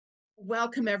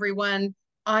Welcome, everyone.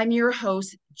 I'm your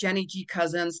host, Jenny G.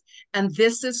 Cousins, and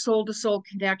this is Soul to Soul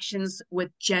Connections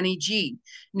with Jenny G.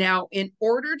 Now, in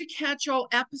order to catch all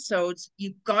episodes,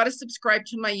 you've got to subscribe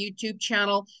to my YouTube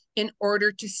channel in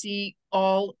order to see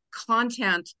all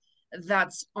content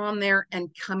that's on there and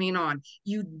coming on.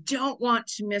 You don't want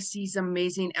to miss these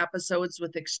amazing episodes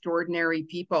with extraordinary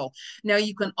people. Now,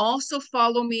 you can also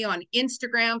follow me on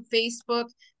Instagram, Facebook,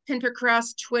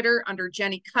 Pinterest, Twitter under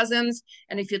Jenny Cousins.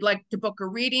 And if you'd like to book a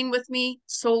reading with me,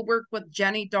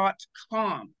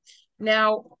 soulworkwithjenny.com.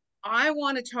 Now, I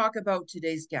want to talk about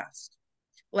today's guest.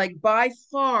 Like by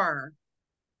far,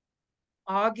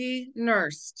 Aage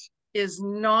Nost is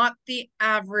not the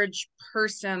average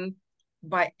person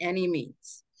by any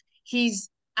means. He's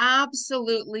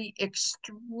absolutely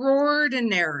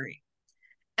extraordinary.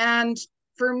 And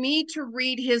for me to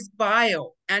read his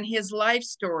bio and his life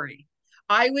story,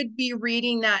 I would be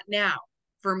reading that now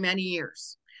for many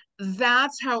years.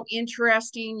 That's how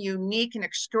interesting, unique, and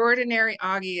extraordinary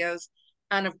Aage is.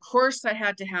 And of course, I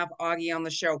had to have Aage on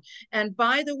the show. And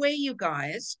by the way, you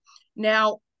guys,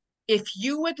 now, if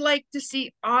you would like to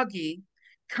see Aage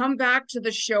come back to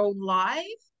the show live,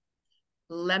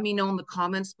 let me know in the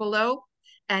comments below.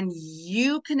 And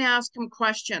you can ask him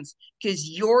questions because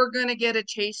you're going to get a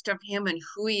taste of him and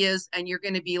who he is. And you're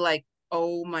going to be like,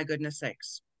 oh my goodness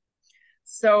sakes.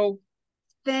 So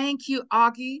thank you,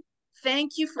 Aage.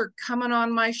 Thank you for coming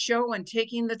on my show and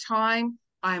taking the time.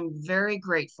 I'm very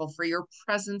grateful for your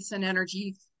presence and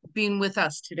energy being with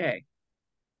us today.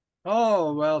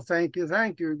 Oh, well, thank you.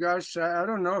 Thank you. Gosh, I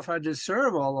don't know if I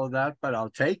deserve all of that, but I'll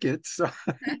take it. So,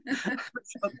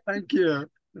 so thank you.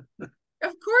 Of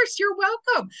course, you're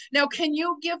welcome. Now, can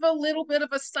you give a little bit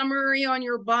of a summary on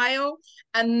your bio?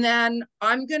 And then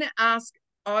I'm going to ask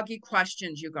Aage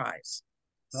questions, you guys.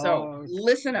 So Oh,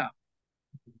 listen up.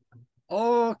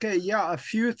 okay. Yeah, a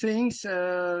few things.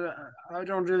 I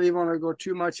don't really want to go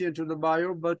too much into the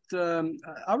bio, but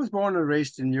I was born and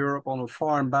raised in Europe on a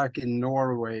farm back in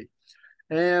Norway.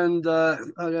 And I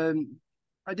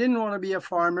didn't want to be a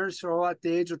farmer. So at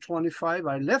the age of 25,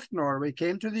 I left Norway,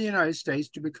 came to the United States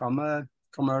to become a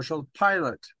commercial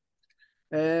pilot.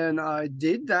 And I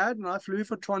did that, and I flew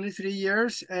for 23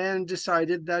 years and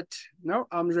decided that, no,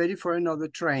 I'm ready for another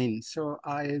train. So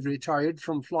I retired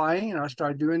from flying and I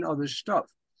started doing other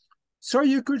stuff. So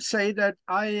you could say that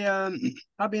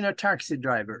I've been a taxi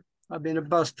driver. I've been a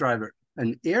bus driver,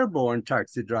 an airborne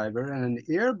taxi driver, and an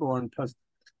airborne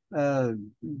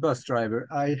bus driver.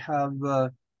 I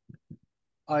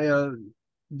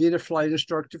been a flight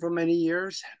instructor for many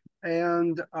years,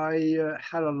 and I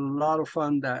had a lot of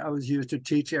fun. That I was used to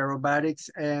teach aerobatics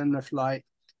and fly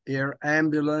air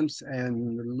ambulance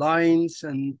and lines,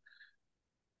 and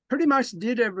pretty much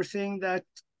did everything that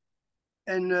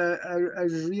a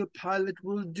real pilot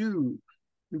will do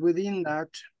within that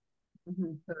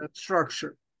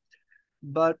structure.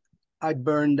 But I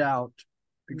burned out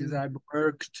because Mm-hmm. I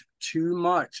worked too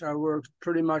much. I worked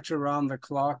pretty much around the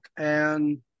clock,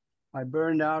 and I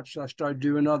burned out, so I started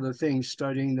doing other things,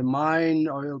 studying the mine,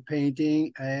 oil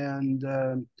painting, and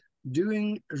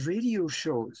doing radio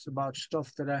shows about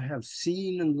stuff that I have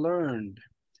seen and learned.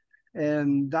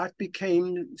 And that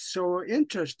became so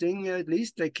interesting. At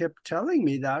least they kept telling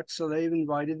me that, so they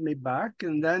invited me back,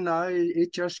 and then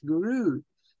it just grew.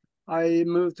 I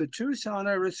moved to Tucson,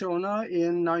 Arizona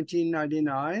in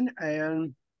 1999,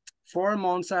 and 4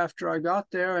 months after I got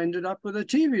there, I ended up with a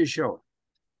TV show.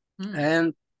 Mm-hmm.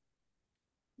 And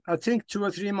I think 2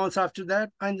 or 3 months after that,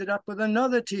 I ended up with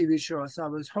another TV show. So I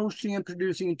was hosting and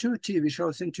producing two TV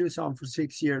shows in Tucson for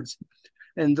 6 years.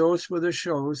 And those were the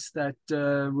shows that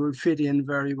would fit in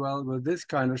very well with this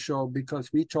kind of show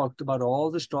because we talked about all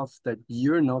the stuff that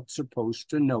you're not supposed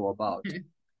to know about.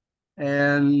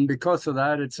 And because of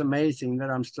that, it's amazing that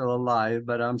I'm still alive,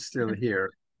 but I'm still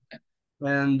here.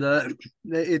 And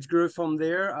it grew from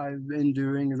there. I've been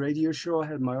doing a radio show,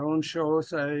 had my own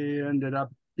shows. I ended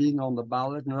up being on the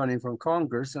ballot and running for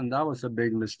Congress, and that was a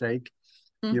big mistake.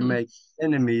 You Mm-hmm. make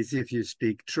enemies if you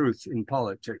speak truth in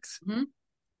politics. Mm-hmm.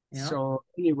 Yeah. So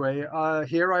anyway,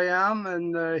 here I am,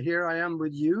 and here I am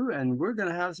with you, and we're going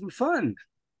to have some fun.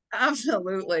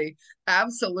 Absolutely.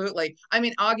 Absolutely. I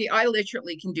mean, Aage, I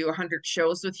literally can do 100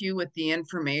 shows with you with the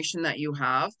information that you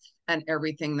have and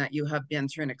everything that you have been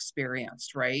through and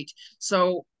experienced, right?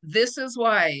 So, this is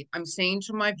why I'm saying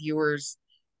to my viewers,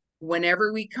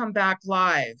 whenever we come back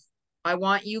live, I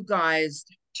want you guys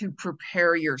to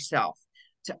prepare yourself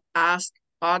to ask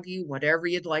Aage whatever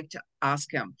you'd like to ask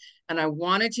him. And I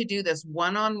wanted to do this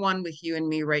one-on-one with you and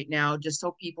me right now, just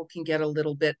so people can get a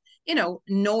little bit,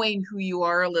 knowing who you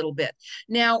are a little bit.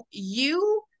 Now,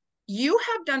 you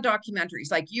have done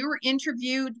documentaries, like you were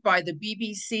interviewed by the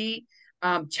BBC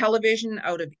television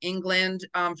out of England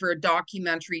for a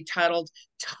documentary titled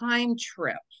Time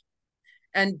Trip.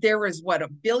 And there was what, 1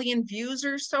 billion views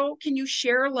or so. Can you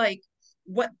share like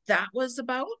what that was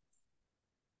about?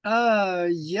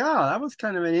 Yeah, that was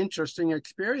kind of an interesting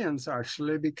experience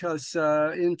actually, because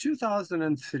in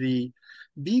 2003,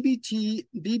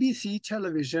 BBC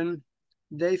television,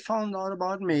 they found out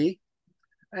about me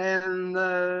and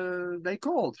they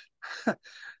called.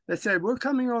 They said, we're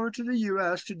coming over to the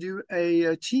US to do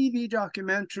a TV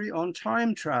documentary on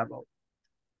time travel.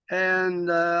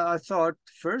 And I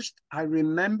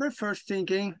remember first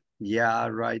thinking, yeah,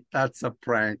 right, that's a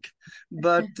prank.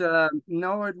 But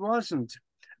no, it wasn't.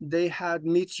 They had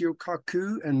Michio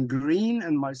Kaku and Green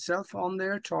and myself on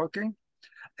there talking.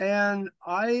 And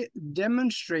I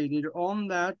demonstrated on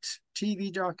that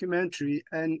TV documentary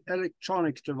an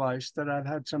electronic device that I've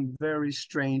had some very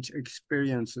strange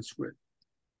experiences with.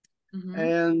 Mm-hmm.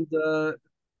 And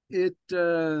it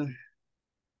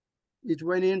it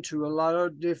went into a lot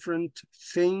of different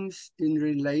things in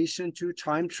relation to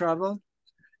time travel.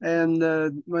 And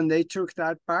when they took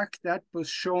that back, that was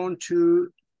shown to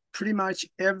pretty much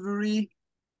every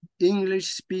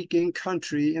English speaking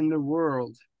country in the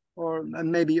world, or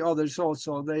maybe others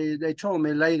also. They told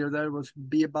me later there was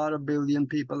be about 1 billion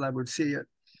people that would see it.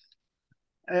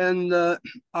 And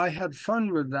I had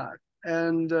fun with that.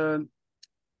 And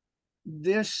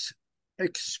this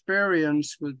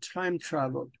experience with time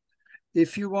travel,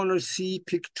 if you want to see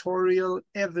pictorial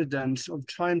evidence of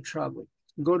time travel,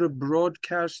 go to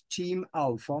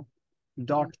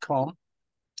broadcastteamalpha.com.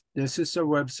 This is a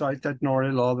website that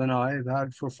Nori Love and I have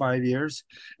had for 5 years.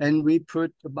 And we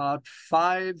put about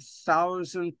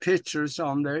 5,000 pictures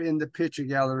on there in the picture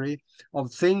gallery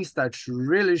of things that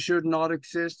really should not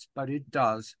exist, but it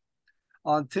does.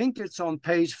 I think it's on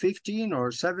page 15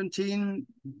 or 17,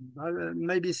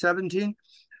 maybe 17.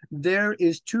 There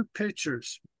is 2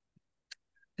 pictures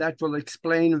that will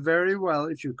explain very well.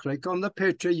 If you click on the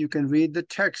picture, you can read the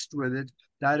text with it.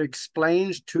 That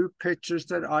explains 2 pictures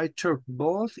that I took,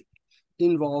 both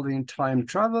involving time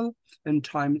travel and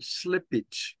time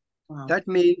slippage. Wow. That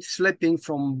means slipping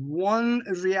from one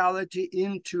reality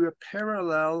into a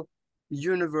parallel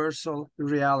universal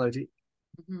reality.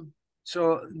 Mm-hmm.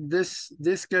 So this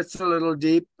gets a little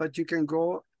deep, but you can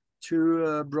go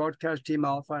to Broadcast Team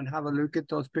Alpha and have a look at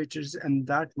those pictures, and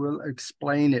that will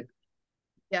explain it.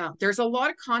 Yeah, there's a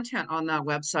lot of content on that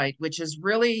website, which is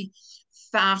really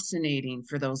fascinating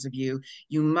for those of you.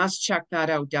 You must check that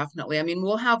out, definitely. I mean,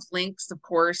 we'll have links, of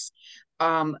course,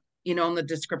 in the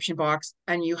description box,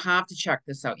 and you have to check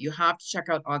this out. You have to check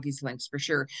out Aage's links for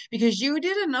sure, because you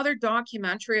did another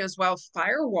documentary as well,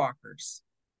 Firewalkers.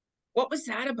 What was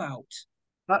that about?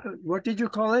 What did you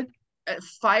call it?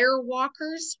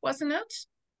 Firewalkers, wasn't it?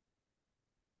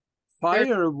 They're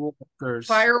Firewalkers.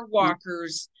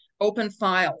 Firewalkers, open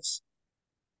files.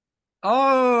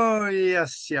 Oh,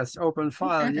 yes, yes. Open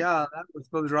file. Yeah, that was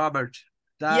with Robert.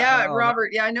 Yeah,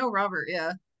 Robert. Yeah, I know Robert.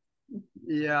 Yeah.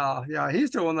 Yeah. He's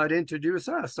the one that introduced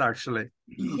us, actually.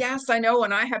 Yes, I know.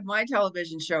 When I had my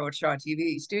television show at Shaw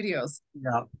TV Studios.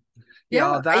 Yeah.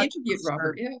 Yeah, I That interviewed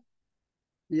Robert. Yeah.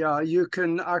 Yeah, you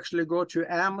can actually go to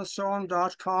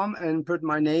Amazon.com and put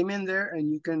my name in there,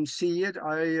 and you can see it.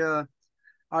 They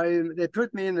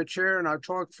put me in the chair, and I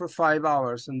talked for 5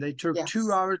 hours, and they took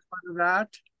 2 hours out of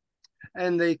that,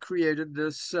 and they created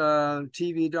this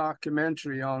TV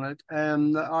documentary on it.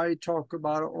 And I talk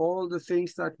about all the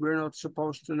things that we're not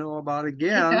supposed to know about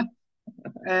again.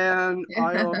 And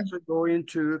I also go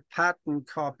into patent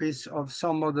copies of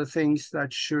some of the things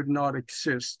that should not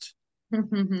exist.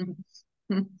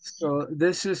 So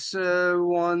this is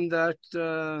one that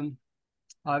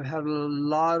I've had a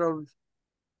lot of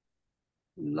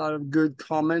good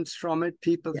comments from it.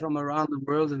 People from around the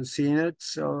world have seen it.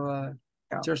 So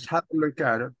just have a look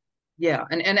at it. Yeah,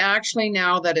 and actually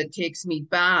now that it takes me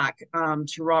back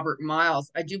to Robert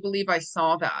Miles, I do believe I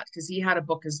saw that because he had a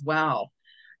book as well.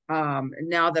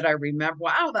 Now that I remember,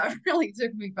 wow, that really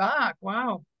took me back.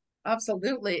 Wow,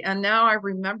 absolutely. And now I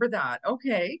remember that.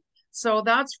 Okay. So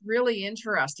that's really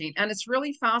interesting. And it's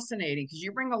really fascinating because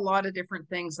you bring a lot of different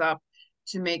things up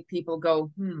to make people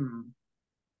go,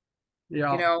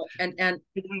 Yeah. And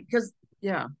because,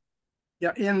 yeah.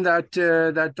 Yeah, in that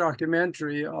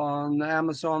documentary on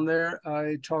Amazon there,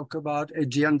 I talk about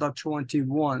Agenda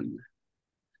 21.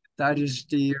 That is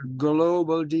the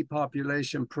global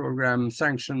depopulation program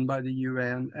sanctioned by the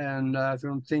UN. And I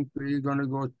don't think we're going to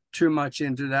go too much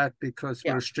into that because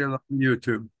we're still on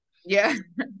YouTube. Yeah,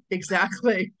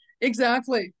 exactly.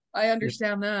 Exactly. I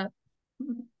understand that.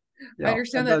 Yeah, I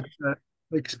understand that.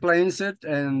 explains it,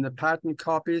 and the patent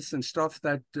copies and stuff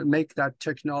that make that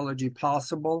technology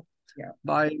possible Yeah.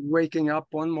 by waking up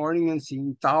one morning and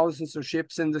seeing thousands of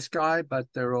ships in the sky, but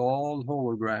they're all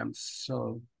holograms.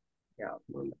 So Yeah.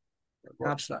 we'll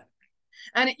watch Absolutely.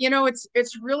 that. And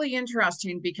it's really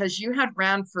interesting because you had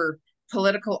ran for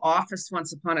political office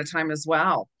once upon a time as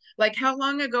well. Like how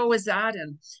long ago was that?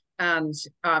 And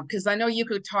because I know you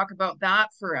could talk about that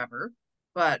forever,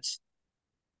 but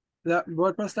That,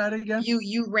 what was that again?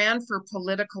 you ran for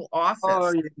political Oh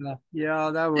office. yeah,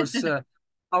 yeah. That was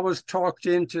I was talked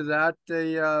into that.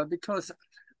 Because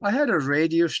I had a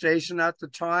radio station at the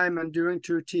time and doing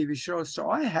two TV shows, so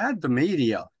I had the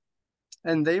media,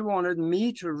 and they wanted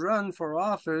me to run for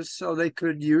office so they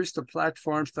could use the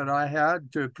platforms that I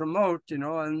had to promote,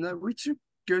 and which is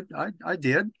good. I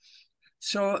did.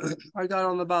 So I got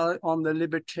on the ballot on the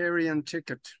Libertarian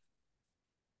ticket,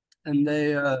 and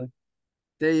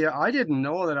I didn't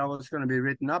know that I was going to be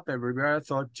written up everywhere. I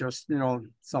thought just,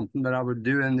 something that I would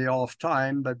do in the off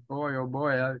time. But boy, oh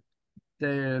boy,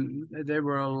 there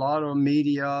were a lot of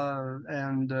media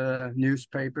and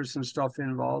newspapers and stuff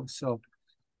involved. So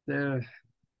there,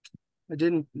 I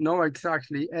didn't know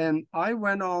exactly. And I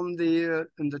went on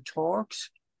in the talks,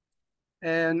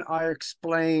 and I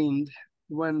explained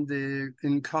when the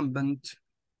incumbent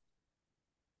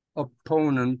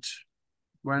opponent,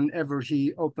 whenever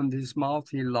he opened his mouth,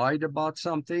 he lied about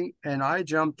something. And I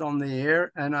jumped on the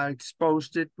air and I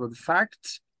exposed it with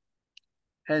facts.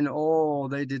 And oh,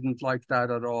 they didn't like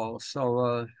that at all.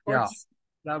 So, yeah, Course.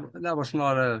 that was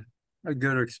not a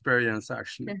good experience,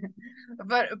 actually.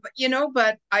 But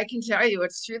I can tell you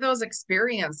it's through those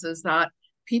experiences that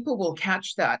people will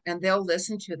catch that and they'll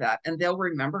listen to that and they'll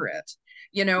remember it,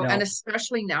 Yeah, and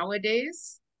especially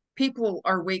nowadays, people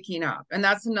are waking up. And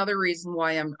that's another reason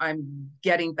why I'm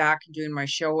getting back and doing my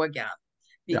show again,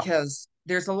 yeah, because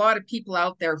there's a lot of people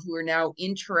out there who are now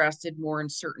interested more in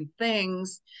certain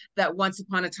things that once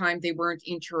upon a time they weren't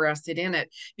interested in it,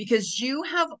 because you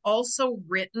have also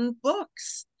written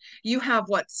books. You have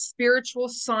what, spiritual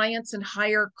science and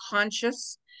higher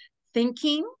conscious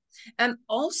thinking, and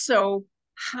also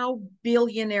how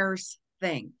billionaires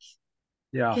think.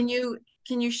 yeah.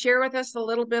 Can you share with us a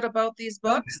little bit about these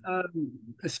But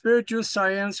books? spiritual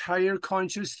science, higher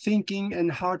conscious thinking,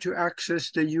 and how to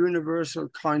access the universal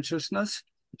consciousness.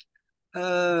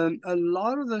 A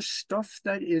lot of the stuff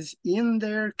that is in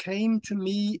there came to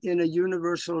me in a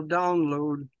universal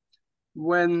download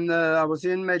when I was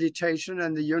in meditation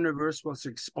and the universe was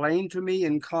explained to me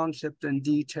in concept and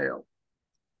detail.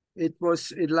 It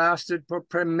lasted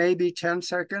for maybe 10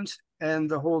 seconds, and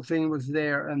the whole thing was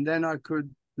there, and then I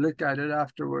could look at it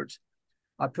afterwards.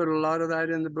 I put a lot of that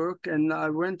in the book, and I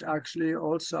went actually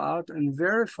also out and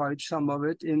verified some of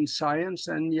it in science,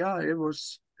 and yeah, it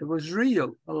was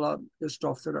real, a lot of the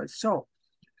stuff that I saw.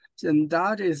 And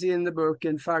that is in the book.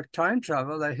 In fact, time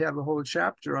travel, I have a whole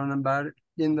chapter on about it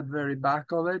in the very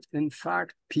back of it. In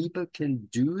fact, people can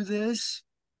do this.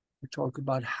 I talk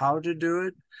about how to do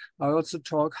it. I also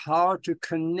talk how to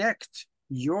connect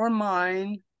your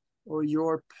mind or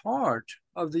your part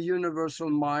of the universal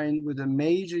mind with a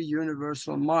major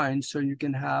universal mind so you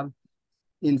can have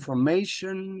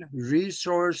information,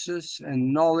 resources,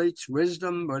 and knowledge,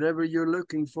 wisdom, whatever you're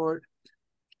looking for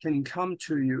can come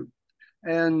to you.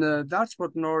 And that's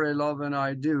what Nori Love and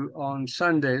I do on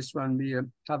Sundays when we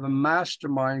have a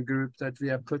mastermind group that we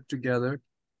have put together.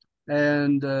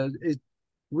 And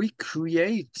we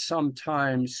create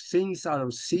sometimes things out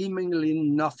of seemingly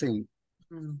nothing,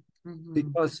 Mm-hmm.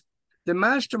 because the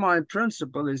mastermind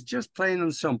principle is just plain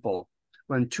and simple.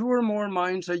 When two or more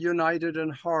minds are united in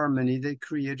harmony, they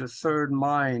create a third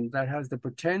mind that has the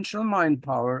potential mind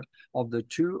power of the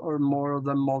two or more of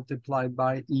them multiplied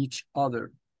by each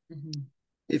other. Mm-hmm.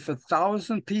 If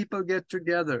 1,000 people get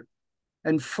together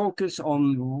and focus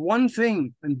on one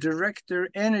thing and direct their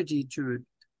energy to it,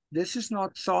 this is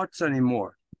not thoughts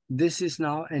anymore. This is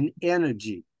now an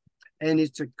energy, and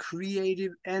it's a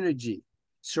creative energy.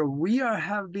 So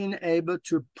have been able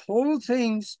to pull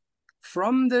things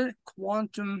from the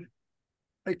quantum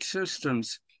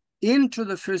existence into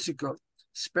the physical,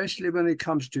 especially when it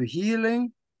comes to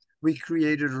healing. We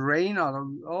created rain out of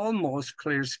almost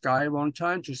clear sky one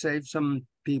time to save some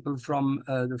people from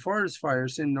the forest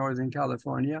fires in Northern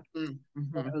California,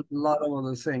 Mm-hmm. a lot of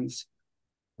other things.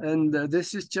 And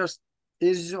this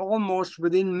is almost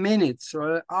within minutes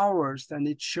or hours, then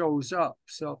it shows up.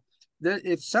 So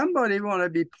if somebody want to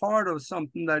be part of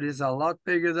something that is a lot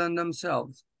bigger than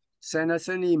themselves, send us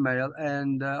an email,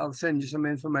 and I'll send you some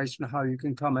information how you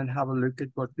can come and have a look at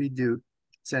what we do.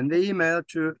 Send the email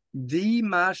to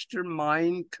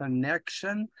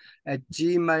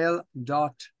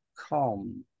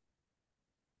themastermindconnection@gmail.com.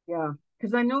 Yeah.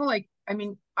 Because I know, like, I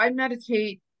mean, I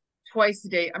meditate twice a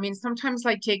day. I mean, sometimes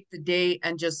I take the day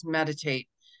and just meditate.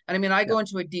 And I mean, I Yeah, go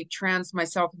into a deep trance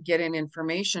myself and get in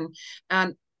information.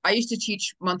 And I used to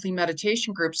teach monthly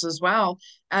meditation groups as well.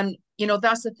 And,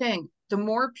 that's the thing. The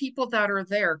more people that are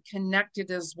there connected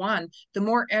as one, the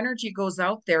more energy goes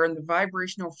out there and the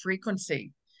vibrational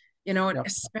frequency, yeah,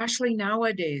 especially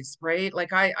nowadays, right?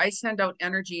 Like I send out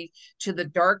energy to the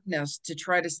darkness to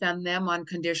try to send them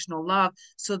unconditional love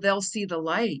so they'll see the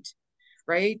light,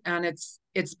 right? And it's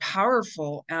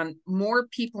powerful. And more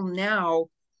people now,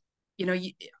 you know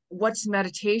you, what's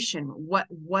meditation,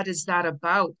 what is that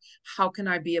about, how can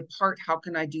I be a part, how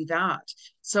can I do that?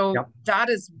 So yeah. that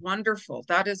is wonderful,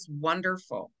 that is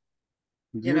wonderful,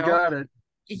 you You know got it.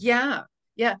 yeah,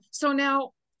 yeah. So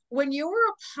now, when you were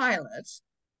a pilot,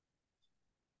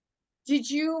 did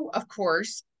you, of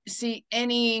course, see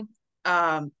any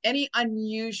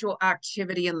unusual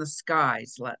activity in the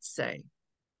skies, let's say?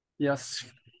 Yes,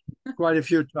 quite a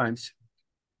few times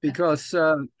because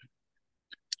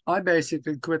I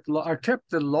basically quit. I kept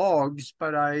the logs,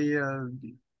 but I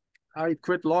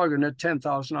quit logging at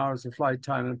 10,000 hours of flight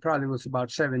time, and probably was about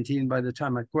 17 by the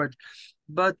time I quit.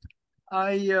 But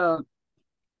I,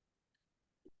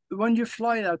 when you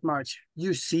fly that much,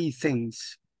 you see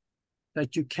things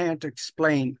that you can't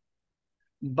explain.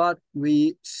 But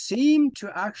we seem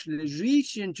to actually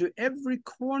reach into every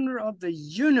corner of the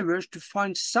universe to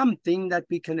find something that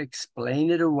we can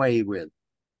explain it away with.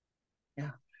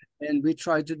 Yeah. And we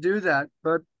try to do that.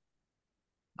 But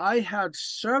I had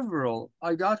several.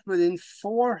 I got within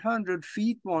 400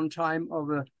 feet one time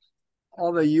of a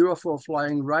UFO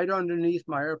flying right underneath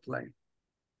my airplane.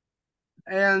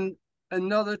 And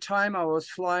another time I was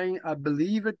flying, I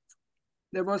believe it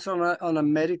was on a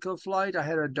medical flight. I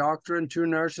had a doctor and two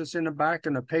nurses in the back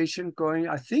and a patient going,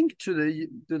 I think, to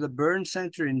the burn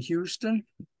center in Houston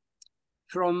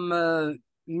from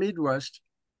Midwest.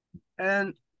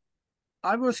 And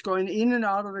I was going in and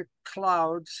out of the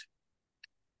clouds,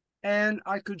 and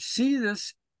I could see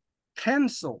this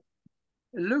pencil.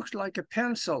 It looked like a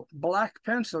pencil, black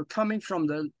pencil, coming from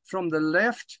the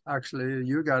left. Actually,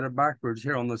 you got it backwards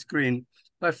here on the screen,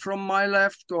 but from my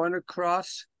left going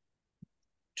across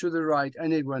to the right,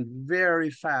 and it went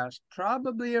very fast,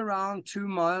 probably around 2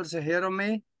 miles ahead of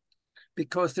me,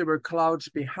 because there were clouds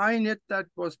behind it that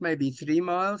was maybe 3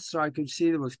 miles, so I could see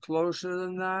it was closer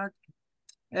than that.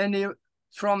 And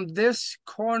from this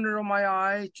corner of my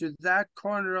eye to that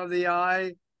corner of the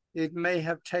eye, it may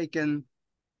have taken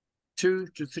 2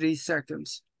 to 3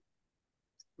 seconds.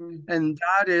 Mm. And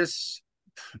that is,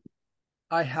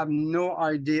 I have no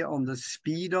idea on the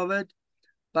speed of it,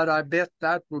 but I bet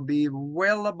that will be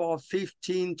well above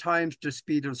 15 times the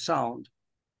speed of sound.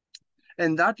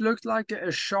 And that looked like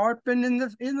a sharpen in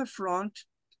the front,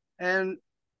 and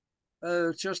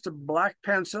just a black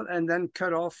pencil, and then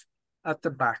cut off at the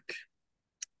back.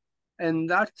 And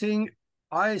that thing,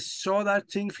 I saw that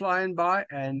thing flying by,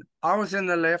 and I was in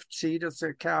the left seat as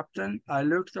the captain. I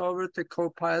looked over at the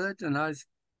co-pilot and I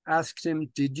asked him,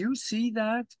 "Did you see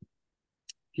that?"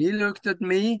 He looked at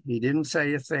me. He didn't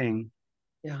say a thing.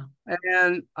 Yeah.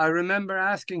 And I remember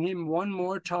asking him one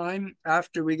more time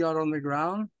after we got on the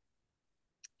ground.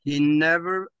 He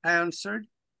never answered.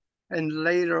 And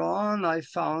later on, I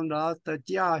found out that,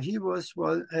 yeah, he was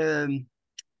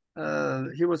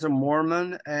a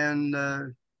Mormon,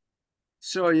 and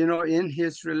so, in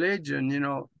his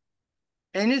religion,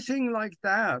 anything like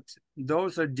that,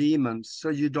 those are demons. So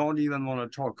you don't even want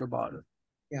to talk about it.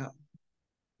 Yeah.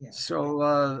 Yeah.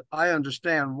 So I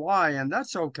understand why, and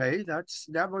that's okay.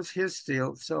 That was his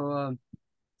deal. So,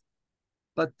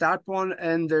 but that one,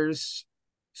 and there's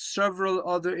several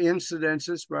other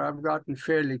incidences where I've gotten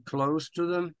fairly close to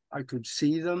them. I could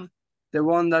see them. The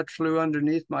one that flew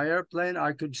underneath my airplane,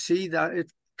 I could see that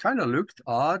it kind of looked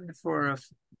odd for a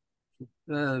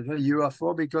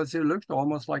UFO, because it looked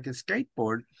almost like a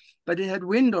skateboard, but it had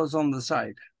windows on the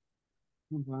side.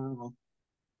 Wow.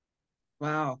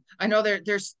 Wow. I know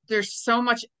there's so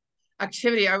much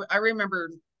activity. I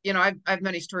remember, I've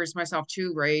many stories myself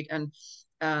too, right? And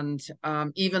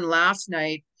even last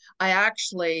night, I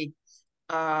actually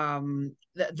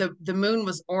the moon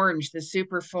was orange, the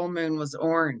super full moon was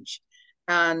orange.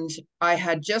 And I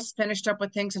had just finished up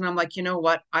with things, and I'm like, you know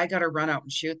what? I got to run out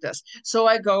and shoot this. So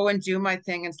I go and do my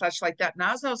thing and such like that. And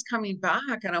as I was coming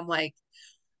back, and I'm like,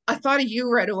 I thought of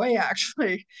you right away,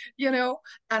 actually, and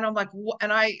I'm like,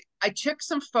 and I took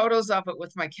some photos of it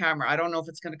with my camera. I don't know if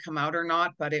it's going to come out or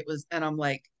not, but it was, and I'm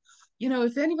like,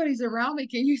 if anybody's around me,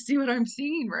 can you see what I'm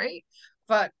seeing, right?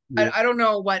 But Yeah. I don't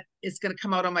know what is going to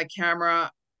come out on my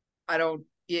camera. I don't,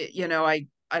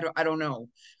 I don't know,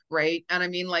 right? And I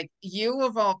mean, like, you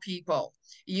of all people,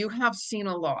 you have seen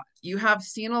a lot. You have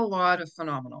seen a lot of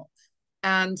phenomenal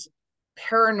and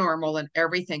paranormal and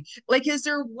everything. Like, is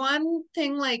there one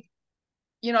thing, like,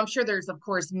 I'm sure there's of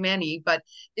course many, but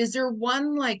is there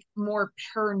one like more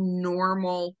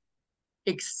paranormal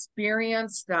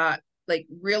experience that like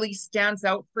really stands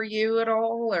out for you at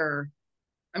all? Or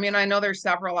I mean, I know there's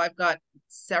several. I've got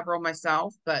several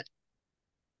myself, but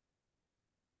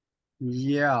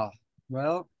Yeah.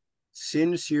 Well,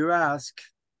 since you ask,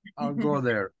 I'll go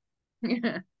there.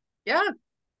 yeah. Yeah.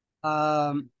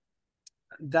 Um,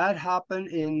 that happened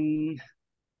in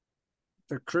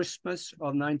the Christmas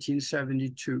of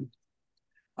 1972.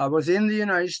 I was in the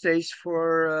United States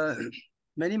for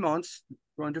many months,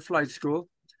 going to flight school.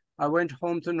 I went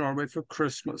home to Norway for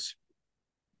Christmas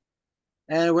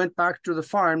and went back to the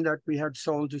farm that we had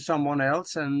sold to someone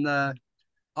else. And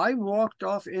I walked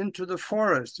off into the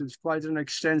forest. It's quite an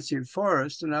extensive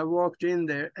forest. And I walked in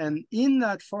there, and in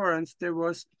that forest, there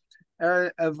was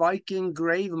a Viking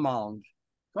grave mound,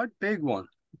 quite big one,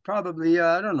 probably,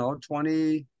 I don't know,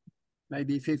 20,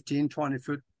 maybe 15, 20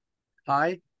 foot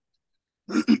high.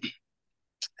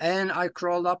 And I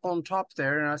crawled up on top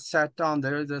there and I sat down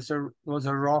there. Was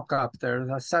a rock up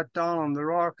there. I sat down on the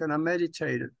rock and I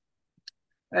meditated.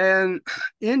 And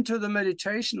into the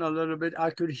meditation a little bit, I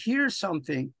could hear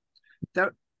something that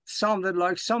sounded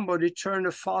like somebody turned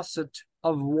a faucet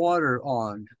of water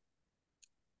on.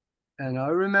 And I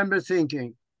remember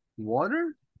thinking,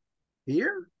 water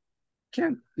here?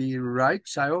 Can't be right.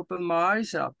 So I opened my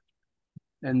eyes up,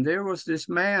 and there was this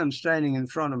man standing in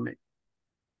front of me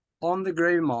on the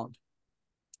grave mound,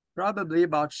 probably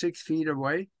about 6 feet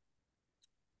away.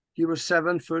 He was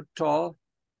 7 foot tall.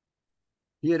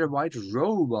 He had a white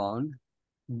robe on,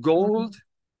 gold,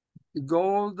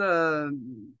 gold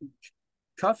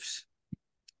cuffs,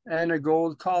 and a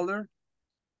gold collar.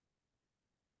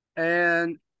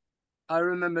 And I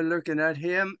remember looking at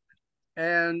him,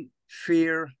 and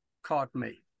fear caught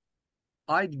me.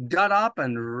 I got up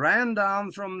and ran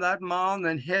down from that mound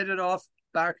and headed off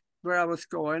back where I was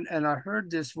going. And I heard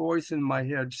this voice in my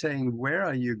head saying, "Where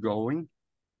are you going?"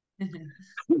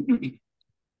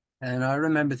 And I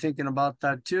remember thinking about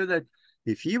that too, that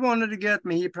if he wanted to get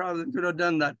me, he probably could have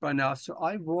done that by now. So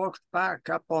I walked back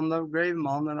up on the grave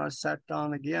mound and I sat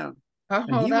down again. And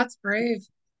Oh, that's brave.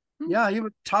 yeah, he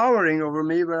was towering over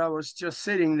me, but I was just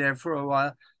sitting there for a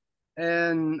while.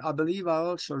 And I believe I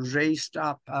also raised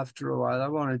up after a while. I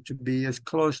wanted to be as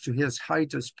close to his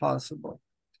height as possible.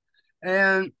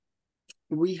 And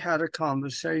we had a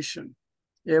conversation.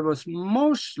 It was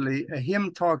mostly a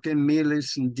him talking, me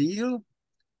listen deal,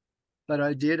 but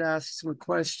I did ask some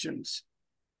questions.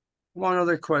 One of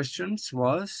the questions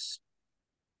was,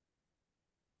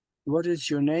 "What is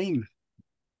your name?"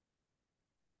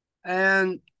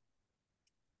 And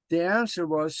the answer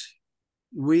was,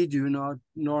 "We do not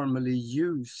normally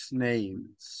use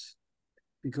names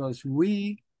because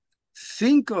we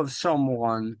think of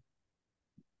someone,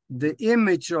 the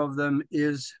image of them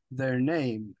is their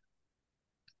name.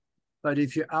 But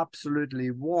if you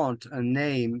absolutely want a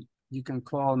name, you can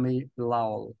call me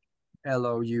Lowell,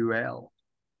 Loul."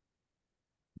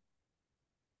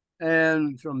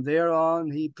 And from there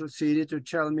on, he proceeded to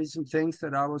tell me some things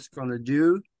that I was going to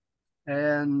do.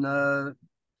 And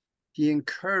he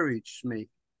encouraged me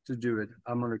to do it.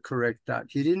 I'm going to correct that.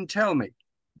 He didn't tell me.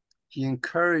 He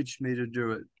encouraged me to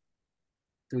do it.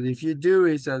 Because if you do,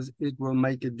 he says, it will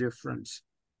make a difference.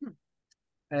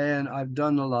 And I've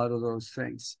done a lot of those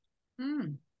things.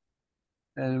 Hmm.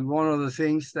 And one of the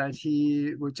things that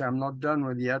which I'm not done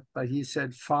with yet, but he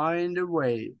said, find a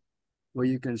way where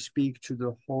you can speak to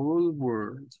the whole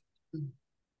world.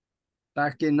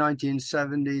 Back in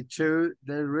 1972,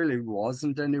 there really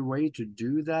wasn't any way to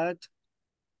do that.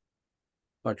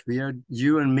 But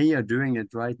you and me are doing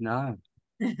it right now.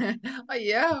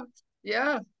 Yeah,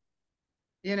 yeah.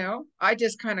 I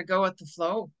just kind of go with the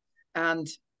flow. And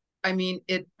I mean,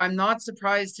 I'm not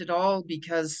surprised at all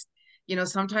because,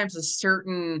 sometimes a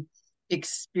certain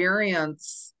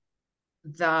experience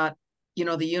that,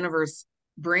 the universe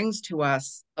brings to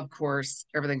us, of course,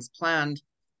 everything's planned,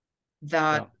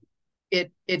 that Yeah,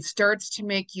 it starts to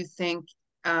make you think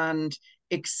and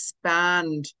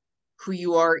expand who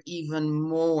you are even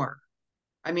more.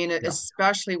 I mean, yeah,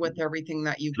 especially with everything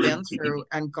that you've been through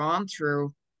and gone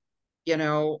through, you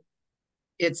know,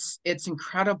 it's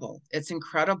incredible. It's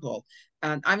incredible.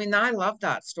 And I mean, I love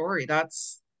that story.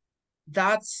 That's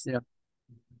yeah.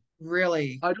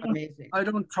 Really I don't amazing. I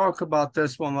don't talk about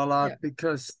this one a lot Yeah,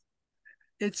 because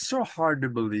it's so hard to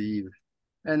believe.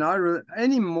 And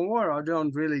anymore, I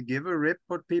don't really give a rip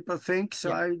what people think. So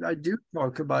yeah, I do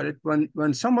talk about it.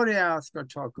 When somebody asks, I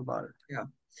talk about it. yeah,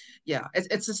 yeah.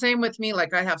 It's the same with me.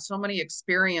 Like I have so many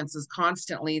experiences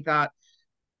constantly that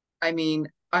I mean,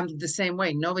 I'm the same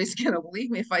way. Nobody's gonna believe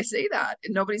me if I say that.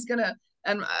 And nobody's gonna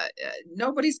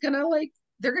like.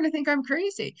 They're gonna think I'm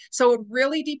crazy. So it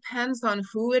really depends on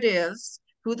who it is,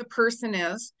 who the person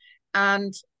is,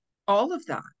 and all of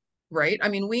that, right? I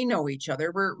mean, we know each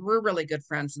other. We're really good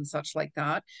friends and such like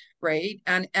that, right?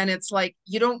 And it's like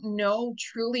you don't know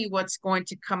truly what's going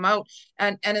to come out,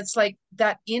 and it's like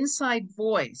that inside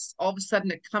voice. All of a sudden,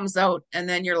 it comes out, and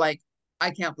then you're like, I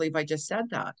can't believe I just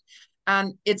said that.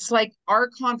 And it's like our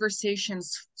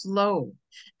conversations flow.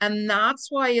 And that's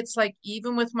why it's like,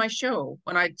 even with my show,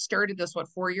 when I started this,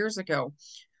 4 years ago,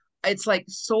 it's like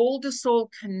soul to soul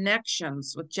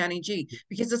connections with Jenny G,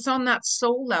 because it's on that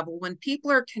soul level. When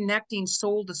people are connecting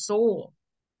soul to soul,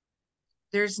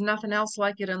 there's nothing else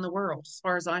like it in the world, as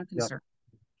far as I'm Yeah, concerned,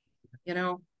 you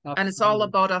know? And it's all absolutely.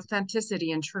 about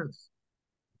authenticity and truth.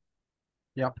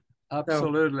 Yeah, So,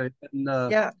 absolutely. And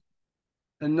yeah.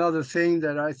 another thing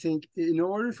that I think, in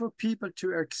order for people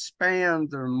to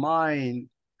expand their mind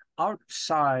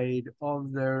outside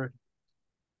of their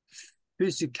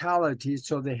physicality,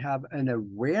 so they have an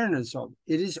awareness of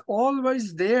it, it is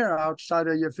always there outside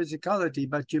of your physicality,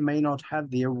 but you may not have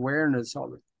the awareness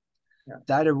of it. Yeah.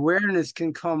 That awareness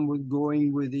can come with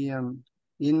going within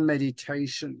in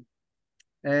meditation.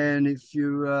 And if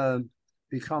you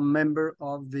become member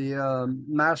of the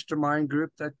mastermind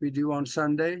group that we do on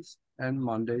Sundays and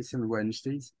Mondays and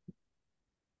Wednesdays,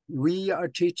 we are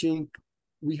teaching,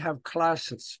 we have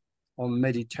classes on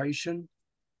meditation,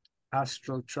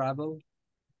 astral travel,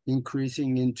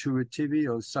 increasing intuitivity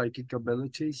or psychic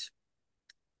abilities,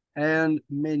 and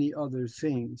many other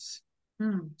things.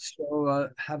 Hmm. So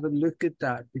have a look at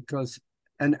that, because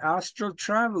an astral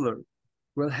traveler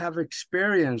will have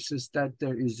experiences that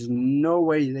there is no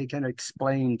way they can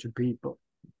explain to people.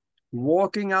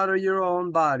 Walking out of your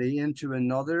own body into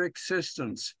another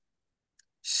existence,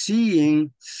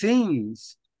 seeing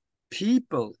things,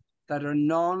 people that are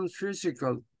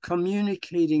non-physical,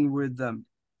 communicating with them.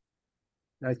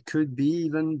 That could be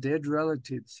even dead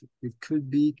relatives. It could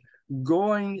be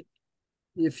going,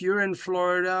 if you're in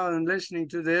Florida and listening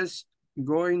to this,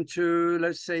 going to,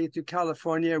 let's say, to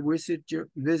California,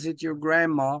 visit your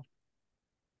grandma,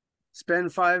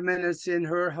 spend 5 minutes in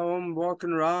her home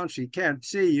walking around. She can't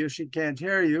see you, she can't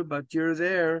hear you, but you're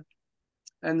there,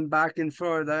 and back and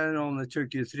forth. That only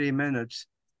took you 3 minutes.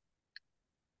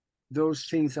 Those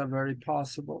things are very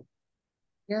possible.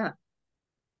 Yeah.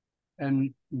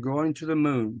 And going to the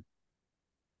moon,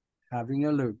 having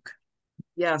a look.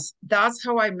 Yes, that's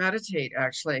how I meditate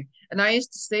actually. And I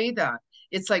used to say that.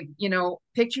 It's like,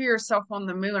 picture yourself on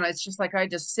the moon. It's just like I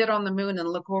just sit on the moon and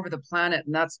look over the planet,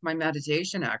 and that's my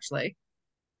meditation actually.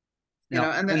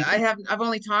 Yeah, And then and I've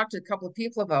only talked to a couple of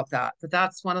people about that, but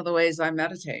that's one of the ways I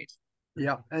meditate.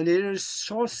 yeah, and it is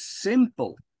so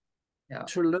simple Yeah.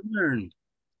 to learn.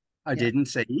 I Yeah. didn't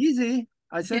say easy.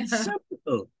 I said Yeah.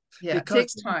 simple, Yeah. It because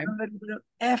takes there's a time. little bit of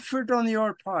effort on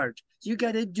your part. You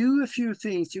got to do a few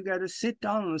things. You got to sit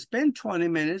down and spend 20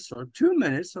 minutes or 2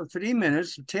 minutes or 3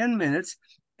 minutes or 10 minutes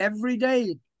every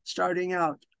day starting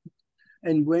out.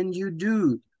 And when you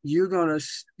do,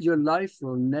 your life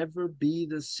will never be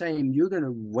the same. You're going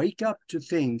to wake up to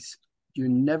things you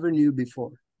never knew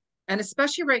before. And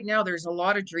especially right now, there's a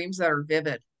lot of dreams that are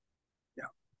vivid, Yeah.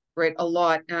 right? A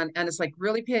lot. And it's like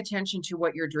really pay attention to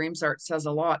what your dreams are. It says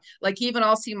a lot. Like even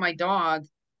I'll see my dog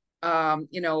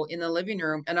in the living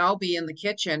room, and I'll be in the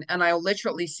kitchen and I'll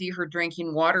literally see her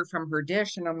drinking water from her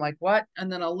dish. And I'm like, what?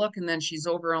 And then I'll look, and then she's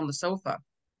over on the sofa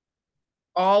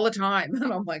all the time.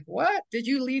 And I'm like, what? Did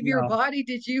you leave your Yeah. body?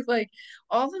 Did you like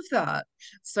all of that?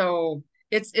 So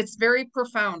it's very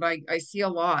profound. I see a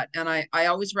lot. And I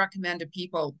always recommend to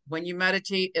people, when you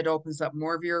meditate, it opens up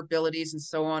more of your abilities and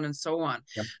so on and so on.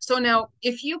 Yep. So now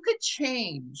if you could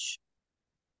change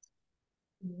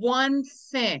one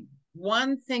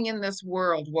one thing in this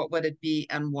world, what would it be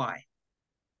and why?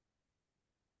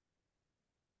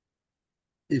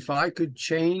 If I could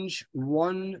change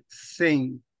one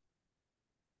thing,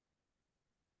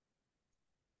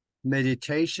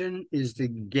 meditation is the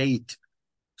gate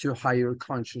to higher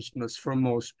consciousness for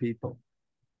most people.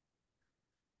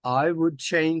 I would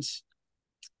change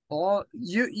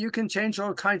you can change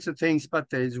all kinds of things, but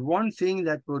there's one thing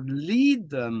that would lead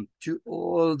them to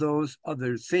all those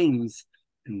other things,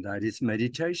 and that is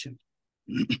meditation.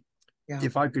 Yeah.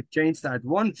 If I could change that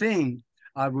one thing,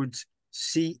 I would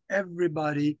see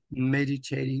everybody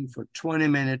meditating for 20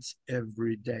 minutes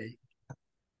every day.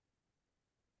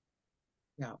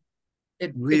 Yeah.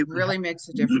 It We really makes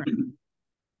a difference.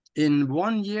 in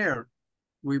 1 year,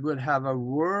 we would have a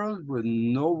world with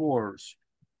no wars.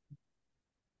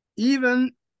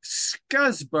 Even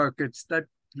scuzz buckets that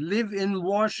live in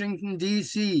Washington,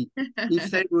 D.C.,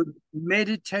 if they would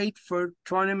meditate for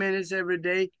 20 minutes every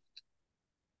day,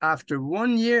 after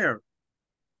 1 year,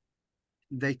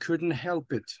 they couldn't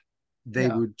help it. They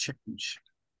Yeah. would change.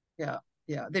 Yeah.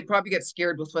 Yeah. They'd probably get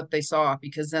scared with what they saw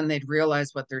because then they'd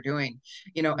realize what they're doing,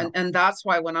 Yeah. and that's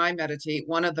why when I meditate,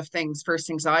 one of the first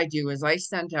things I do is I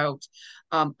send out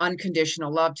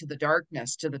unconditional love to the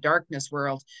darkness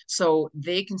world, so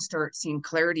they can start seeing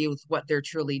clarity with what they're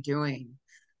truly doing.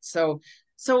 So,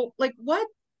 like what,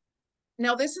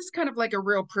 now this is kind of like a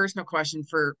real personal question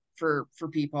for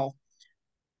people.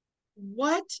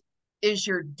 What is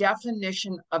your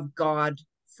definition of God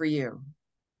for you?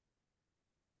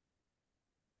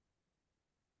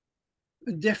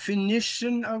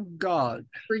 Definition of God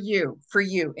For you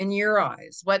in your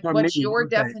eyes, for me. what's your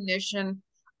Okay. definition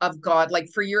of God? Like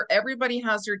for your, everybody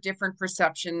has their different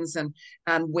perceptions and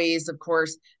ways, of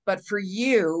course, but for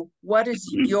you, what is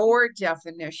your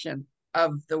definition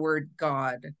of the word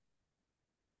God?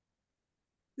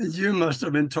 You must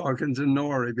have been talking to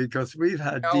Nori because we've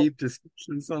had No, deep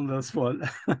discussions on this one.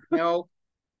 no,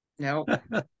 no,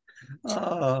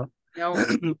 uh, no.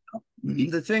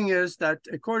 the thing is that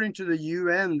according to the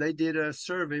UN, they did a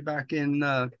survey back in,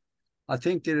 I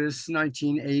think it is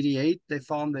 1988. They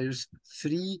found there's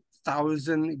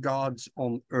 3,000 gods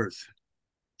on earth.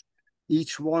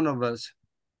 Each one of us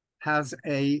has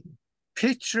a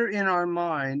picture in our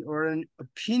mind or an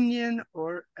opinion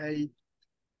or a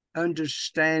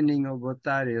understanding of what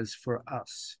that is for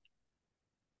us.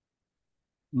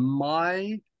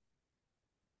 My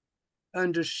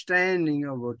understanding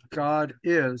of what God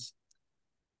is,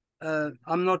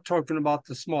 I'm not talking about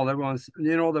the smaller ones, the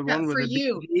Yeah, one with for the big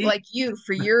you, E. like you,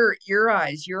 for your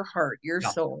eyes, your heart, your Yeah.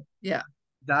 soul. Yeah.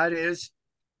 That is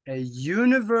a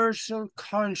universal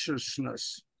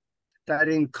consciousness that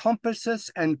encompasses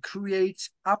and creates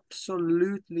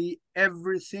absolutely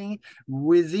everything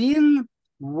within,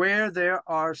 where there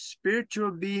are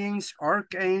spiritual beings,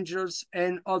 archangels,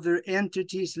 and other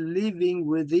entities living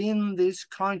within this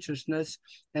consciousness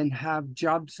and have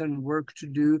jobs and work to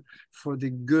do for the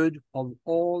good of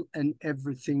all and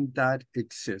everything that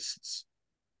exists.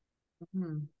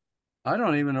 Mhm. I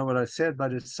don't even know what I said,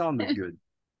 but it sounded good.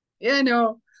 Yeah,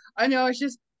 I know. It's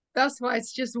just, that's why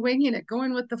it's just winging it,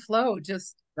 going with the flow,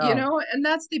 just, Yeah, and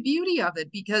that's the beauty of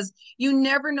it because you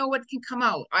never know what can come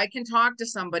out. I can talk to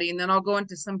somebody and then I'll go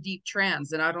into some deep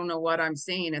trance and I don't know what I'm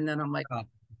saying. And then I'm like,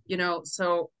 yeah,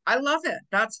 so I love it.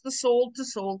 That's the soul to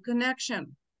soul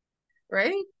connection,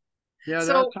 right? yeah.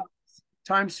 There are So,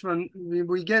 times when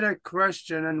we get a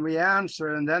question and we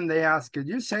answer, and then they ask, "Could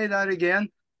you say that again?"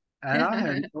 And I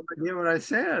had no idea what I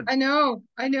said. I know,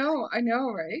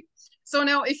 right? So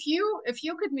now if you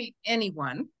could meet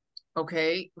anyone,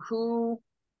 okay, who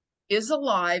is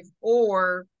alive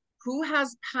or who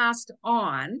has passed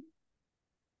on,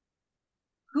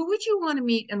 who would you want to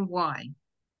meet and why?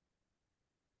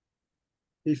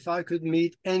 If I could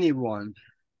meet anyone,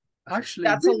 actually,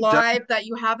 That's we've done. alive that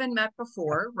you haven't met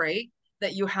before, right?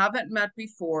 That you haven't met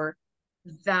before,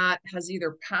 that has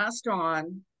either passed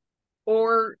on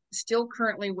or still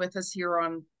currently with us here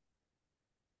on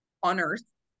Earth.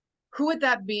 Who would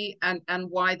that be and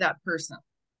why that person?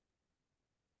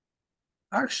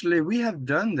 Actually, we have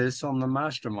done this on the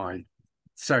mastermind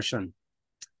session.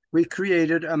 We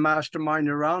created a mastermind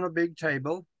around a big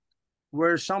table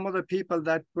where some of the people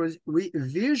that was we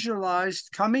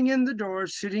visualized coming in the door,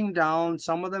 sitting down.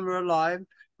 Some of them were alive,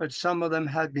 but some of them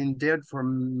had been dead for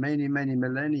many, many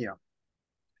millennia.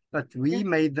 But Yeah. we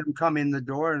made them come in the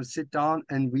door and sit down,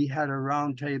 and we had a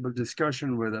round table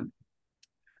discussion with them.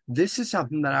 This is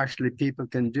something that actually people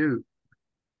can do.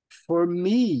 For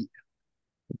me,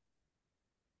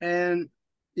 and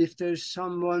if there's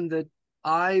someone that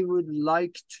I would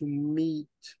like to meet,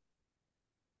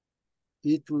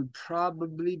 it would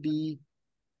probably be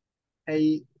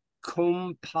a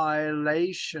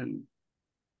compilation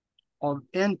of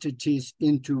entities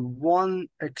into one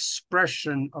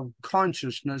expression of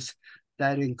consciousness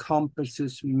that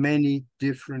encompasses many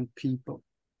different people.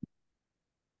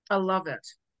 I love it.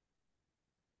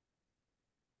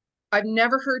 I've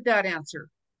never heard that answer.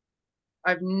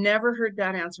 I've never heard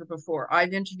that answer before.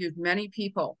 I've interviewed many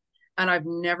people and I've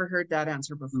never heard that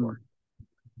answer Mm. before.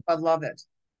 I love it.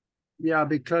 Yeah,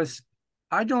 because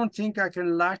I don't think I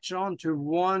can latch on to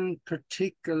one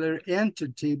particular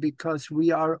entity because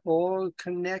we are all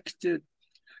connected.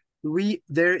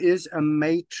 There is a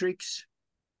matrix.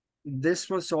 This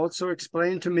was also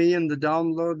explained to me in the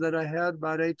download that I had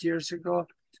about 8 years ago,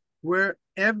 where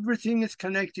everything is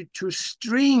connected to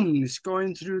strings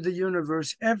going through the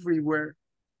universe everywhere.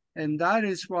 And that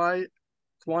is why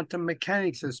quantum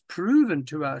mechanics has proven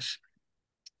to us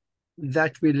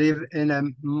that we live in a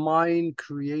mind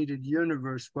created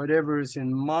universe. Whatever is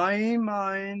in my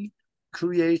mind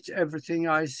creates everything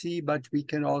I see, but we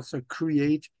can also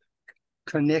create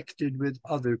connected with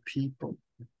other people.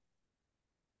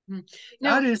 Now,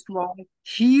 That is why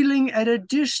healing at a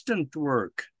distance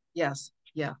work. yes,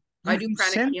 yeah. I You do can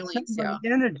pranic send healings, yeah. somebody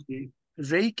energy,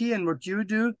 Reiki, and what you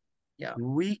do, Yeah.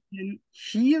 we can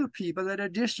heal people at a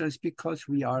distance because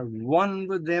we are one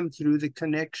with them through the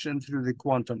connection, through the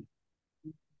quantum.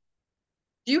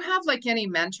 Do you have like any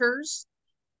mentors?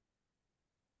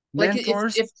 Like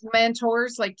Mentors, if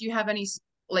mentors, like do you have any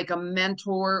like a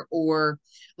mentor or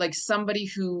like somebody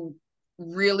who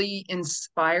really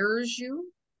inspires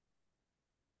you?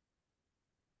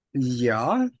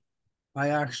 yeah, I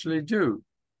actually do.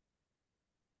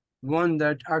 One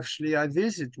that actually I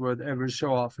visit with ever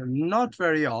so often. Not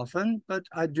very often, but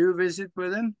I do visit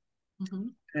with him,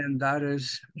 Mhm. and that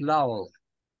is Lowell.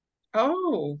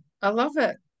 Oh, I love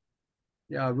it.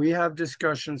 Yeah, we have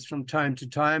discussions from time to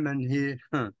time, and he,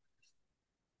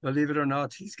 believe it or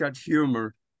not, he's got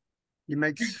humor. He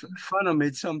makes fun of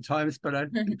me sometimes,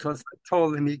 but because I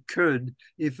told him he could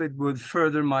if it would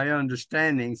further my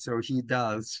understanding, so he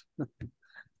does.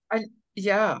 I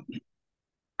yeah,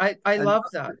 I And love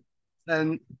that.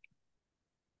 and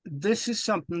this is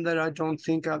something that I don't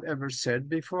think I've ever said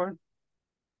before,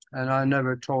 and I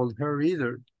never told her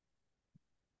either.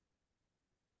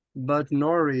 But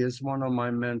Nori is one of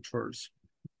my mentors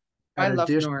I at a love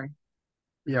distance. Nori.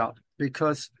 Yeah,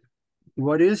 because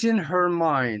what is in her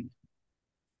mind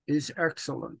is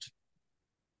excellent.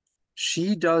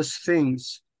 She does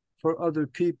things for other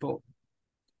people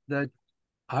that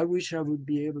I wish I would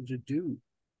be able to do.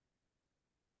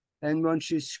 And when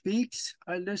she speaks,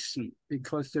 I listen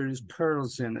because there is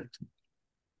pearls in it.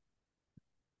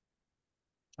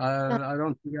 I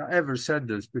don't think I ever said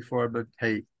this before, but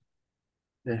hey,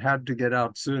 it had to get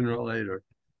out sooner or later.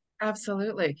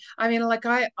 Absolutely. I mean, like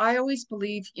I always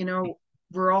believe,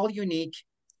 we're all unique.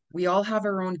 We all have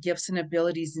our own gifts and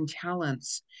abilities and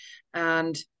talents.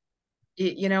 And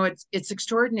it's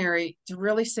extraordinary to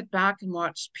really sit back and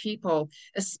watch people,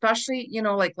 especially,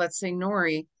 like let's say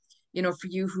Nori, for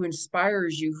you who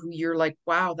inspires you, who you're like,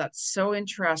 wow, that's so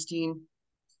interesting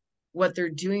what they're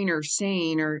doing or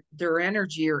saying or their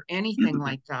energy or anything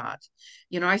like that.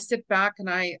 I sit back and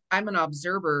I'm an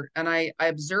observer and I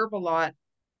observe a lot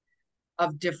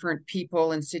of different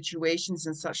people and situations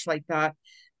and such like that.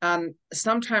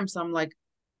 Sometimes I'm like,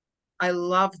 I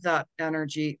love that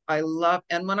energy.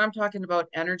 And when I'm talking about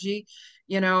energy,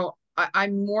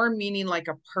 I'm more meaning like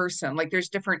a person. Like there's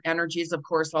different energies, of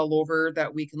course, all over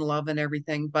that we can love and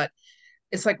everything. But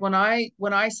it's like when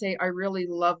I say I really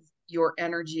love your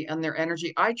energy and their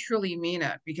energy, I truly mean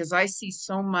it because I see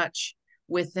so much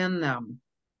within them.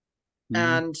 Mhm.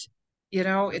 And,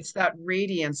 it's that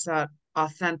radiance, that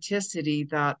authenticity,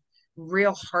 that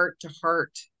real heart to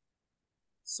heart,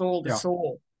 soul to Yeah.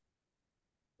 soul,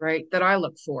 right? That I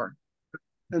look for.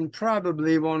 And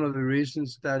probably one of the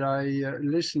reasons that I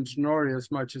listen to Nori as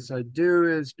much as I do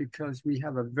is because we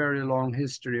have a very long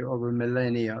history over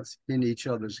millennia in each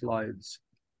other's lives.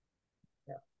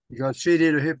 Yeah. Because she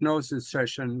did a hypnosis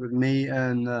session with me,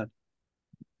 and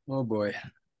oh boy,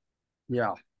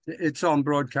 yeah, it's on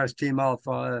Broadcast Team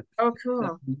Alpha Oh, on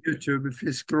cool. YouTube. If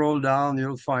you scroll down,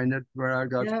 you'll find it where I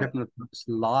got Yeah. hypnotized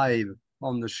live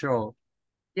on the show.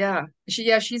 Yeah.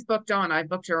 She's booked on. I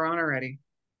booked her on already.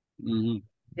 Mhm.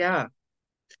 Yeah.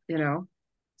 You know,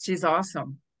 she's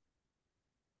awesome.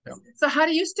 Yeah. So how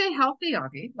do you stay healthy,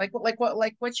 Auggie?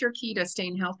 What's your key to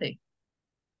staying healthy?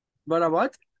 But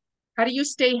what? How do you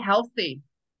stay healthy?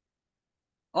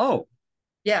 Oh,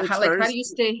 Yeah. it's How very do you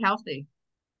stay healthy?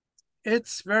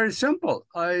 it's very simple.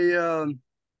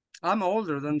 I'm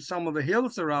older than some of the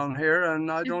hills around here, and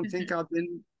I don't think I've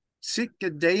been sick a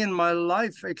day in my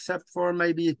life except for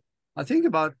maybe, I think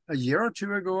about a year or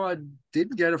two ago, I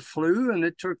did get a flu, and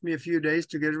it took me a few days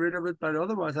to get rid of it. But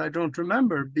otherwise, I don't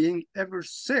remember being ever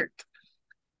sick.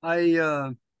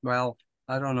 I, well,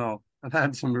 I don't know. I've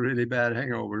had some really bad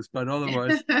hangovers, but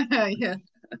otherwise, Yeah.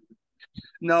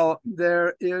 no,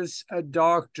 there is a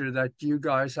doctor that you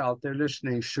guys out there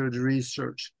listening should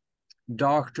research.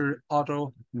 Dr.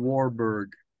 Otto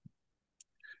Warburg.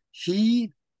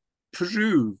 He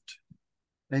proved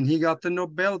and he got the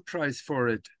Nobel Prize for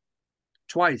it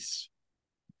twice,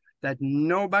 that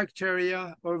no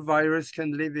bacteria or virus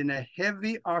can live in a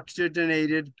heavy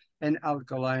oxygenated and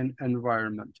alkaline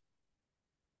environment.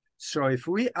 So if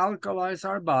we alkalize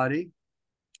our body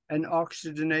and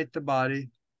oxygenate the body,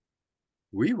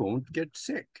 we won't get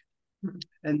sick.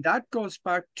 And that goes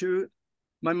back to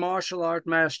my martial art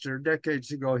master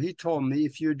decades ago. He told me,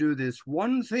 if you do this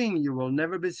one thing, you will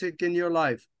never be sick in your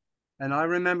life. And I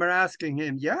remember asking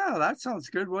him, yeah, that sounds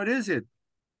good. What is it?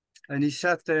 And he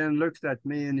sat there and looked at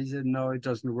me and he said, no, it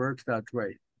doesn't work that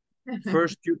way.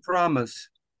 First you promise,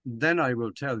 then I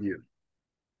will tell you.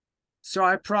 So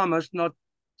I promised, not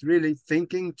really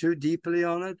thinking too deeply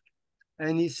on it.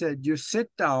 And he said, you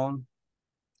sit down,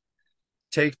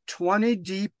 take 20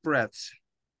 deep breaths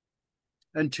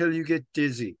until you get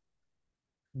dizzy.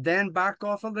 Then back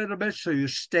off a little bit so you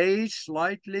stay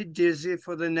slightly dizzy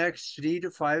for the next 3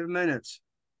 to 5 minutes.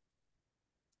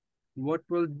 What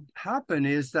will happen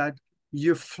is that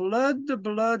you flood the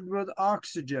blood with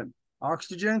oxygen.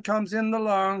 Oxygen comes in the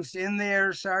lungs, in the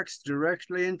air sacs,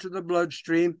 directly into the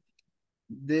bloodstream.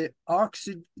 The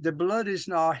blood is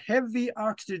now heavy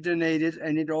oxygenated,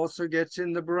 and it also gets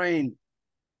in the brain.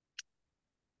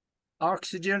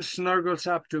 Oxygen snuggles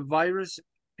up to virus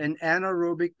and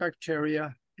anaerobic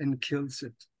bacteria and kills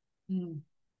it.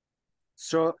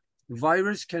 So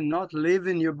virus cannot live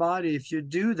in your body if you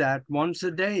do that once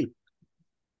a day.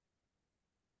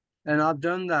 And I've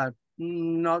done that.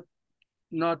 Not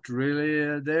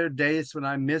really. There are days when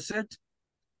I miss it,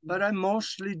 but I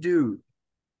mostly do.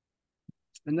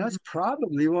 And that's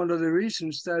probably one of the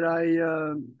reasons that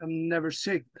am never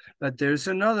sick. But there's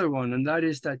another one, and that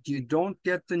is that you don't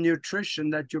get the nutrition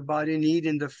that your body needs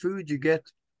in the food you get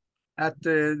at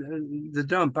the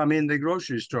dump, the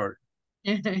grocery store.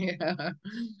 Yeah.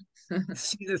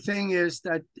 See, the thing is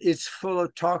that it's full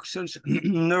of toxins,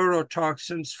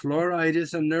 neurotoxins. Fluoride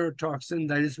is a neurotoxin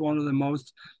that is one of the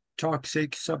most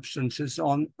toxic substances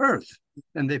on earth,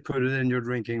 and they put it in your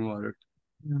drinking water.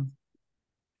 Yeah.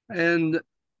 And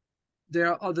there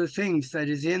are other things that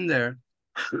is in there.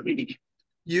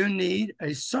 You need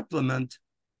a supplement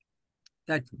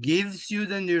that gives you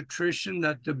the nutrition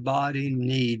that the body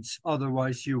needs.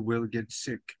 Otherwise, you will get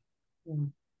sick.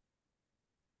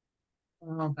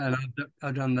 Wow. And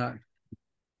I've done that.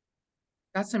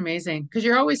 That's amazing because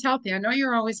you're always healthy. I know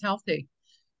you're always healthy,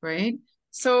 right?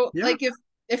 So, Yeah. like,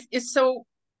 if so,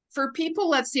 for people,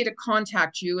 let's say, to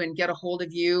contact you and get a hold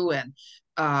of you and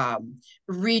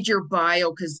read your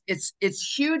bio because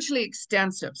it's hugely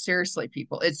extensive. Seriously,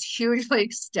 people, it's hugely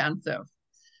extensive.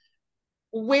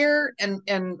 Where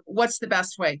and what's the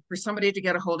best way for somebody to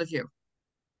get a hold of you?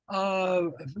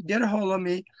 Get a hold of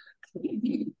me.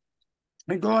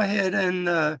 And go ahead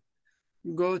and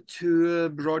go to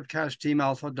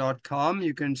broadcastteamalpha.com.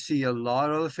 You can see a lot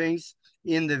of things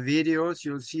in the videos.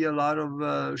 You'll see a lot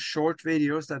of short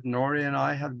videos that Nori and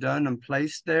I have done and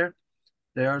placed there.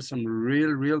 There are some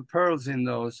real pearls in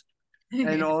those.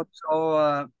 And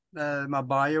also my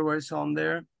bio is on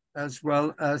there, as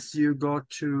well as you go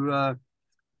to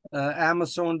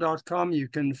Amazon.com. You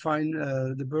can find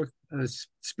the book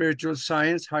Spiritual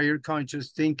Science, Higher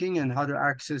Conscious Thinking, and How to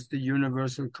Access the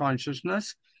Universal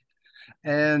Consciousness.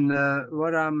 And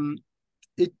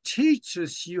it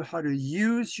teaches you how to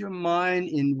use your mind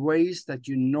in ways that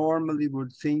you normally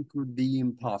would think would be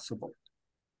impossible.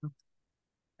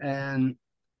 And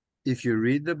if you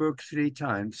read the book 3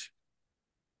 times,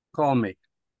 call me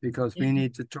because we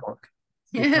need to talk.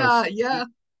 Yeah.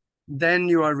 Then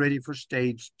you are ready for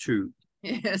stage 2.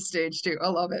 Yeah, stage 2. I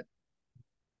love it.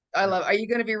 Are you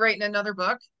going to be writing another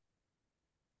book?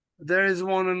 There is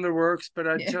one in the works, but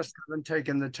I Yeah. just haven't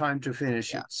taken the time to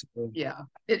finish Yeah. it. So. Yeah.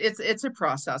 It's a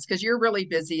process because you're really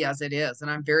busy as it is. And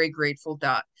I'm very grateful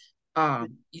that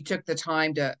you took the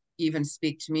time to even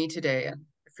speak to me today and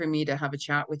for me to have a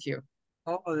chat with you.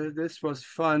 Oh, this was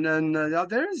fun. And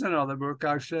there is another book,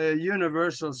 actually,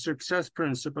 Universal Success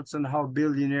Principles and How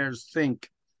Billionaires Think.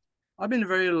 I've been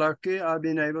very lucky. I've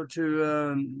been able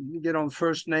to get on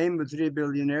first name with 3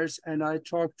 billionaires, and I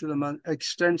talked to them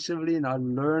extensively, and I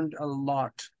learned a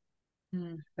lot.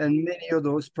 And many of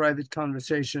those private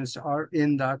conversations are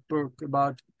in that book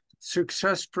about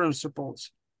success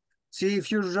principles. See,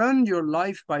 if you run your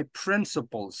life by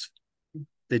principles,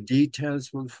 the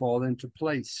details will fall into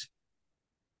place.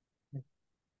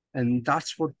 And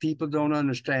that's what people don't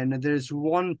understand. And there's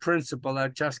one principle, I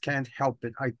just can't help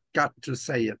it. I got to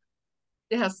say it.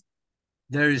 Yes.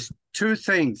 There is 2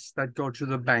 things that go to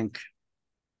the bank.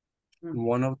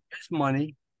 One of them is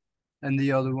money, and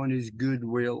the other one is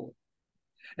goodwill.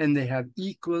 And they have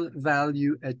equal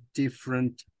value at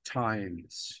different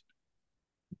times.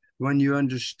 when you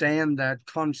understand that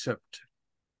concept,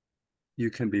 you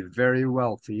can be very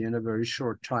wealthy in a very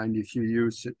short time if you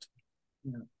use it.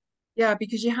 Yeah. Yeah,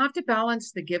 because you have to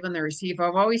balance the give and the receive.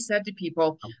 I've always said to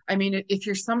people, I mean, if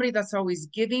you're somebody that's always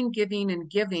giving, giving, and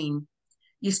giving,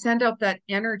 you send out that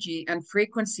energy and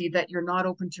frequency that you're not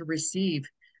open to receive.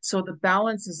 So the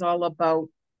balance is all about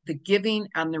the giving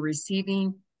and the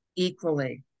receiving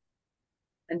equally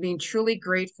and being truly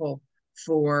grateful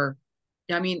for,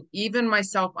 I mean, even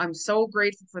myself, I'm so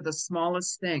grateful for the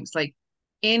smallest things, like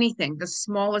anything, the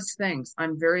smallest things,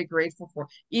 I'm very grateful for.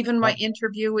 Even my Yeah.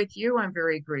 interview with you, I'm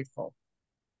very grateful.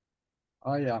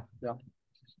 Oh yeah, yeah.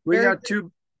 We Very got grateful.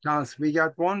 two accounts. We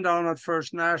got one down at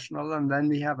First National, and then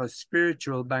we have a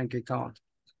spiritual bank account.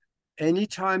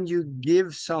 Anytime you give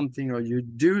something or you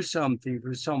do something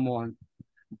for someone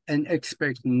and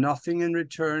expect nothing in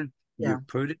return, you Yeah,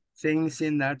 put things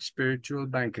in that spiritual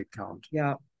bank account.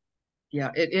 yeah,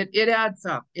 yeah. It adds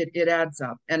up. It adds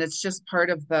up. And it's just part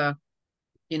of the,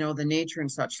 the nature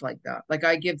and such like that. Like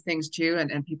I give things to you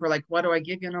and people are like, what do I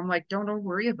give you? And I'm like, don't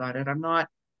worry about it. I'm not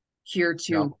here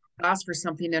Yeah. to ask for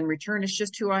something in return. It's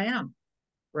just who I am.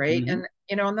 Right. Mm-hmm.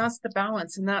 And that's the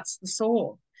balance and that's the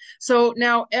soul. So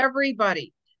now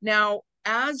everybody, now,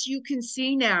 as you can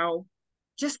see now,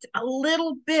 just a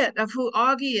little bit of who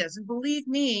Augie is. And believe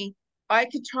me, I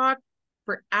could talk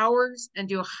for hours and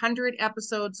do 100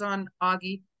 episodes on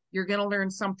Augie. You're going to learn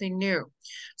something new.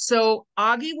 So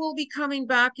Augie will be coming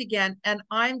back again, and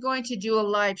I'm going to do a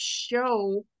live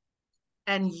show,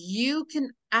 and you can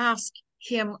ask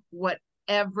him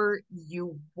whatever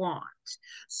you want.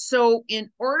 So, in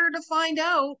order to find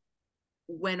out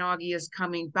when Augie is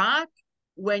coming back,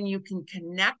 when you can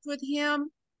connect with him,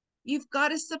 you've got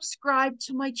to subscribe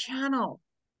to my channel.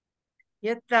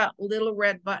 Hit that little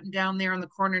red button down there in the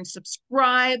corner and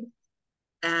subscribe,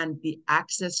 and the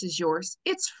access is yours.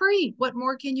 It's free. What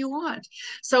more can you want?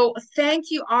 So thank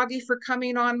you, Augie, for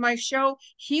coming on my show.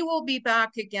 He will be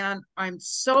back again. I'm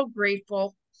so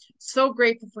grateful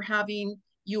for having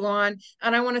you on.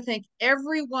 And I want to thank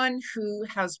everyone who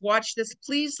has watched this.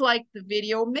 Please like the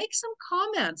video, make some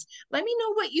comments. Let me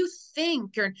know what you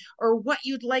think or what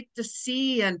you'd like to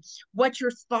see and what your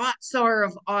thoughts are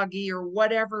of Augie or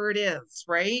whatever it is,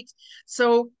 right?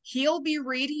 So he'll be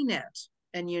reading it.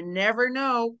 And you never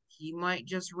know, he might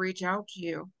just reach out to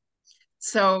you.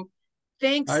 So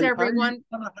thanks, I'm everyone.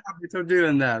 happy to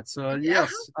doing that. So Yeah,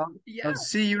 yes, yeah, I'll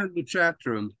see you in the chat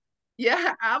room.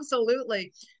 yeah,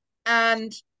 absolutely.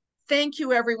 And thank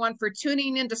you, everyone, for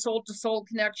tuning into Soul to Soul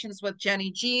Connections with Jenny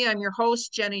G. I'm your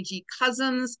host, Jenny G.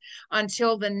 Cousins.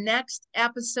 Until the next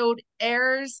episode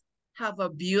airs, have a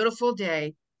beautiful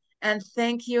day. And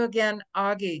thank you again,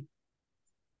 Augie.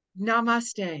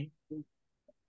 Namaste.